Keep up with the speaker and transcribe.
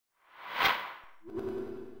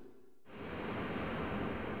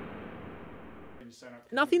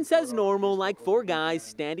Nothing says normal like four guys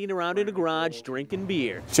standing around in a garage drinking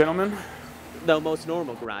beer. Gentlemen. Though most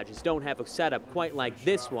normal garages don't have a setup quite like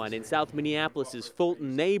this one in South Minneapolis's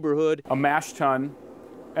Fulton neighborhood. A mash tun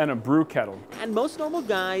and a brew kettle. And most normal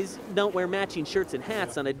guys don't wear matching shirts and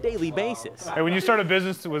hats on a daily basis. Hey, when you start a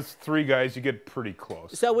business with three guys, you get pretty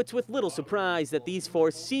close. So it's with little surprise that these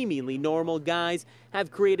four seemingly normal guys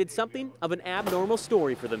have created something of an abnormal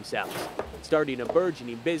story for themselves, starting a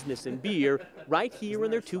burgeoning business in beer right here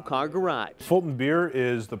in their two-car garage. Fulton Beer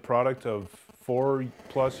is the product of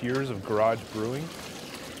 4+ years of garage brewing.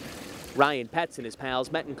 Ryan Petz and his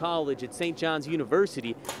pals met in college at St. John's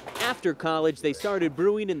University. After college, they started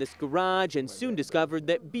brewing in this garage and soon discovered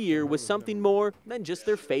that beer was something more than just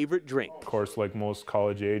their favorite drink. Of course, like most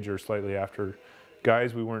college age or slightly after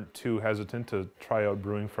guys, we weren't too hesitant to try out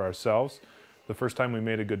brewing for ourselves. The first time we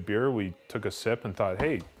made a good beer, we took a sip and thought,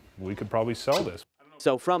 hey, we could probably sell this.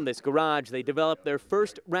 So from this garage, they developed their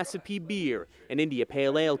first recipe beer, an India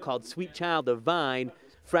Pale Ale called Sweet Child of Vine.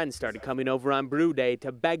 Friends started coming over on brew day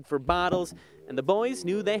to beg for bottles, and the boys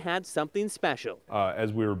knew they had something special.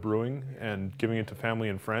 As we were brewing and giving it to family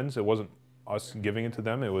and friends, it wasn't us giving it to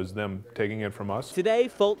them, it was them taking it from us. Today,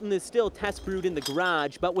 Fulton is still test brewed in the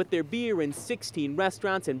garage, but with their beer in 16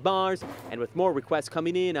 restaurants and bars, and with more requests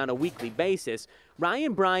coming in on a weekly basis,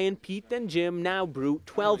 Ryan, Brian, Pete, and Jim now brew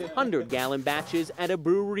 1,200-gallon batches at a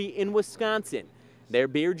brewery in Wisconsin. Their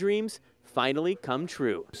beer dreams finally come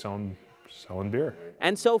true. Selling beer.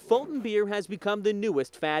 And so Fulton Beer has become the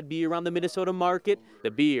newest fad beer on the Minnesota market. The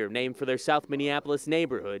beer named for their South Minneapolis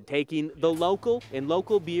neighborhood, taking the local in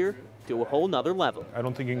local beer to a whole nother level. I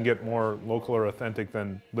don't think you can get more local or authentic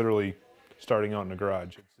than literally starting out in a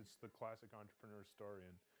garage. It's the classic entrepreneur story.